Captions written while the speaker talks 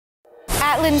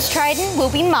Atlan's Trident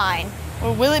will be mine.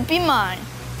 Or will it be mine?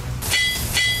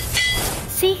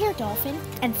 See here, Dolphin,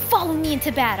 and follow me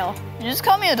into battle. You just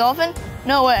call me a dolphin?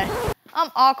 No way. I'm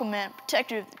Aquaman,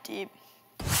 protector of the deep.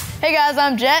 Hey guys,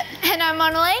 I'm Jett. And I'm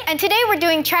Analei. And today we're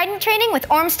doing Trident Training with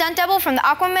Orm's stunt double from the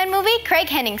Aquaman movie, Craig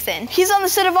Henningsen. He's on the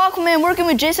set of Aquaman working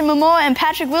with Jason Momoa and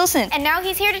Patrick Wilson. And now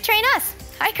he's here to train us.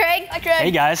 Hi, Craig. Hi, Craig. Hey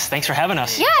guys, thanks for having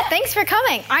us. Yeah, thanks for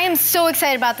coming. I am so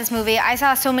excited about this movie. I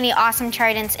saw so many awesome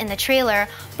tridents in the trailer,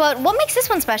 but what makes this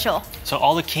one special? So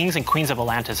all the kings and queens of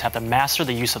Atlantis have to master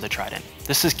the use of the trident.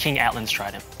 This is King Atlan's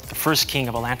trident, the first king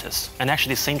of Atlantis, and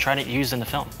actually the same trident used in the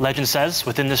film. Legend says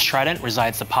within this trident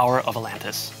resides the power of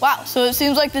Atlantis. Wow, so it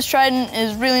seems like this trident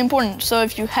is really important. So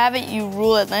if you have it, you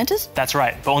rule Atlantis? That's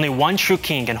right, but only one true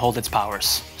king can hold its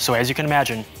powers. So as you can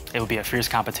imagine, it will be a fierce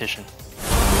competition.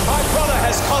 My brother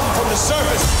has come from the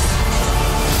surface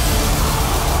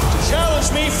to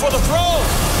challenge me for the throne.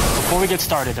 Before we get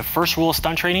started, the first rule of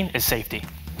stunt training is safety.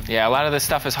 Yeah, a lot of this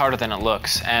stuff is harder than it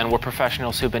looks, and we're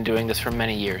professionals who've been doing this for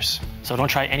many years. So don't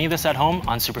try any of this at home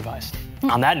unsupervised.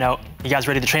 On that note, you guys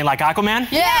ready to train like Aquaman?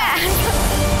 Yeah!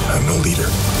 I'm no leader.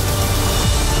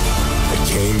 I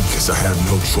came because I have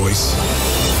no choice.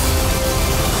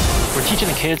 We're teaching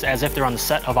the kids as if they're on the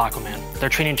set of Aquaman. They're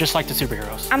training just like the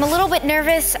superheroes. I'm a little bit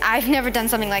nervous. I've never done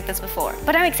something like this before,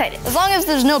 but I'm excited. As long as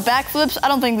there's no backflips, I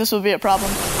don't think this will be a problem.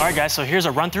 All right, guys, so here's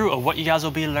a run-through of what you guys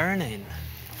will be learning.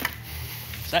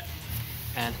 Set,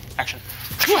 and action.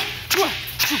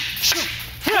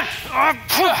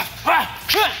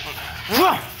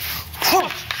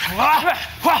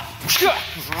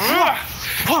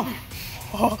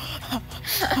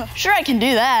 Sure, I can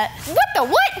do that. What the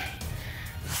what?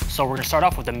 So we're gonna start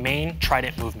off with the main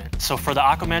trident movement. So for the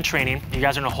Aquaman training, you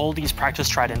guys are gonna hold these practice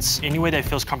tridents any way that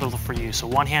feels comfortable for you. So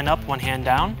one hand up, one hand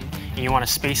down, and you wanna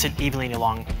space it evenly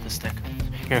along the stick.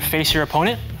 You're gonna face your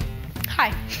opponent.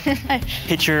 Hi.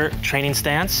 Hit your training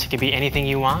stance. It can be anything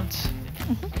you want.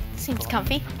 Seems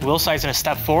comfy. Will side's gonna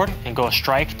step forward and go a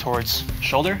strike towards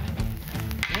shoulder.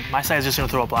 My side is just gonna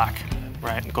throw a block.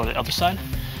 Right, go to the other side,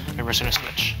 and we're just gonna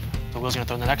switch. So Will's gonna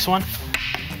throw the next one.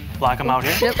 Block him out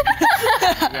here. Yep.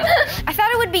 I thought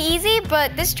it would be easy,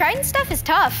 but this trident stuff is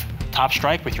tough. Top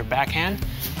strike with your backhand.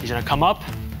 He's gonna come up,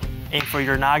 aim for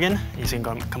your noggin. He's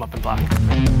gonna come up and block.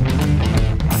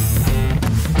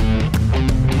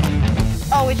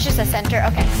 Oh, it's just a center,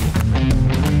 okay.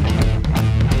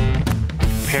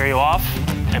 Parry off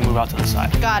and move out to the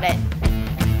side. Got it.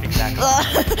 Exactly.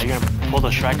 So you're gonna pull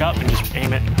the strike up and just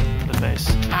aim it to the face.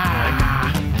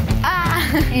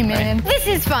 Hey, man. Right. This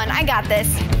is fun, I got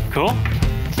this. Cool?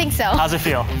 I think so. How's it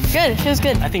feel? Good, it feels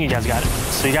good. I think you guys got it.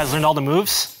 So you guys learned all the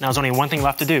moves. Now there's only one thing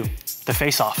left to do, the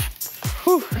face-off.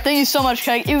 Thank you so much,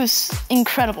 Craig. It was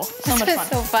incredible. So much This fun. is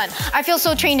so fun. I feel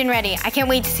so trained and ready. I can't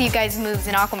wait to see you guys' moves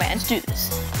in Aquaman. Let's do this.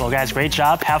 Well, guys, great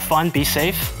job. Have fun, be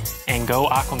safe, and go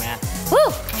Aquaman.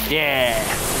 Woo! Yeah.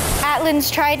 Atlan's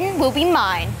Trident will be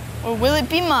mine. Or will it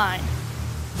be mine?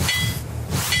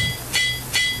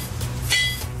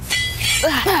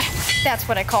 That's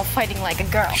what I call fighting like a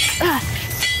girl.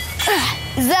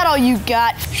 Is that all you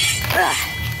got?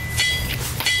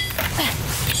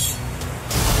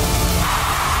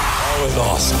 That was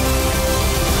awesome.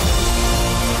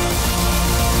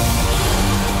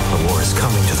 The war is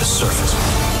coming to the surface,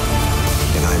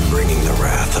 and I'm bringing the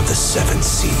wrath of the 7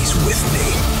 seas with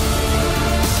me.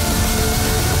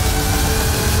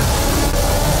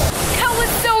 That was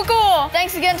so cool!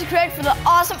 Thanks again to Craig for the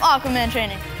awesome Aquaman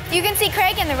training. You can see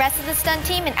Craig and the rest of the stunt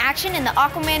team in action in the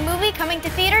Aquaman movie coming to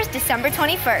theaters December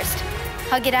 21st.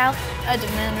 Hug it out. I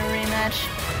demand a rematch.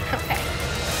 Okay.